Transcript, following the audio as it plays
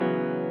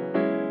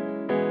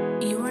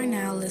You are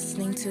now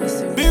listening to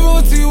a Be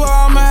with T.Y.,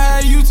 I'ma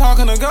have you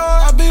talking to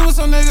God. I be with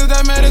some niggas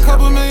that made a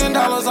couple $1 million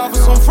off of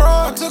some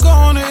fraud. I took her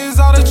on the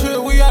exotic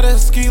trip, we at a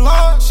ski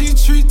lodge. She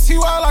treat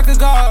T.Y. like a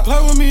god.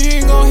 Play with me,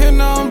 ain't gon' hit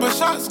nothing but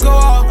shots go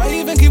off. I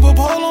even keep a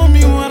pole on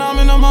me when I'm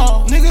in the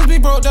mall. Niggas be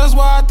broke, that's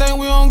why I think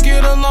we don't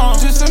get along.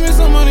 Just send me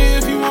some money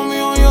if you want me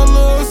on your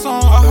little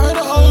song. I heard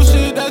the old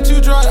shit that you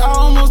dropped, I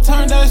almost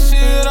turned that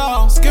shit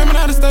off. Scamming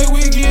out of state,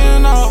 we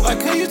getting off. Like,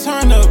 can you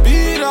turn the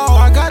beat off?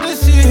 I got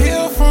this shit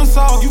here from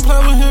South. You play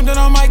with him, then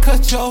I might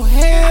cut your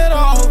head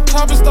off.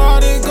 Chopper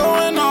started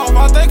going off,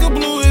 I think it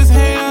blew his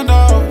hand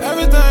off.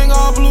 Everything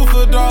all blue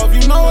for dog.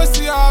 You know it's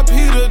CIP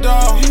the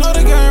dog. You know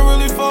the game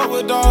really fuck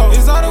with dog.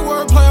 Is that a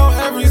wordplay on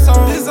every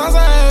song? This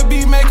Zaza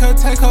beat make her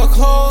take her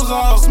clothes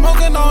off.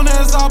 Smoking on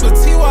that Zaza, but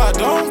T.Y.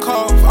 don't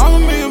cough.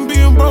 I'm a million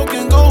being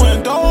broken,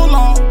 going dole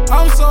off.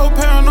 I'm so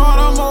paranoid,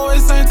 I'm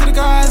always saying to the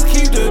guys,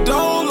 keep the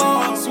dole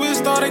off. Switch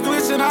started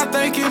glitching, I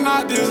think it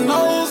knocked his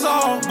nose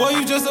off. Boy,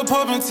 you just a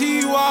pup and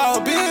T.Y.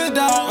 a big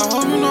dog. I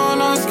hope you know I'm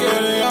not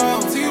scared of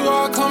y'all.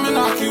 T.Y. come and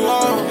knock you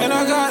off. And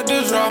I got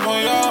the drop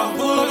on y'all.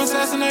 Pull up,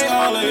 assassinate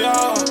all of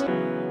y'all.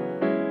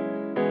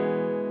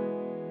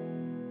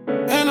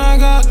 And I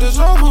got the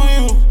drop on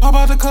you. Pop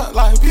out the cut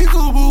like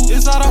peekaboo.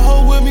 It's out a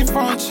hoe with me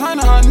from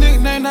China. I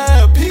nicknamed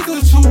that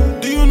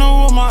Pikachu. Do you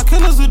know what my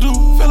killers will do?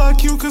 Feel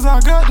like you cause I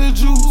got the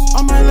juice.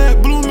 I might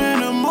let Blue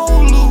Man and Mo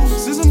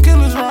loose. See some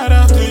killers right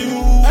after you.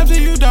 After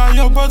you die,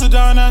 your brother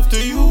dying after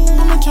you.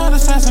 I'ma try to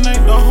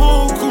assassinate the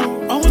whole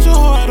crew. I want your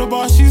hoe at the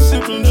bar, she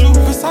sippin' juice.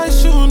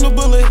 Precise shooting the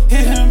bullet,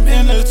 hit him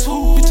in the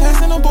tooth. He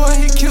chasing a boy,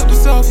 he killed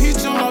himself, he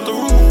jumped out the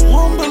roof.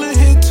 One bullet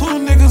hit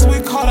two niggas,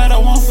 we caught at a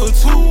 1 for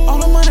 2.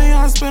 All the money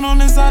I spent on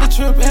this out of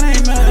trip, it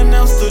ain't nothing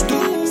else to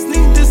do.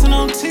 Sneak dissing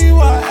on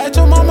T.Y. At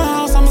your mama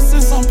house, I'ma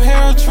send some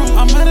paratroops.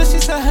 I met her, she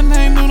said her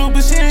name Noodle,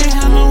 but she ain't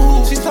had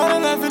no who. She started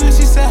laughing and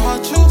she said how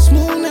true.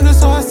 Smooth nigga,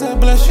 so I said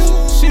bless you.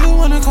 She the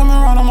one that coming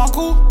around on my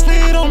cool.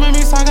 Please don't make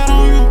me psych out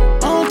on you. I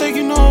don't think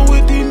you know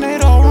what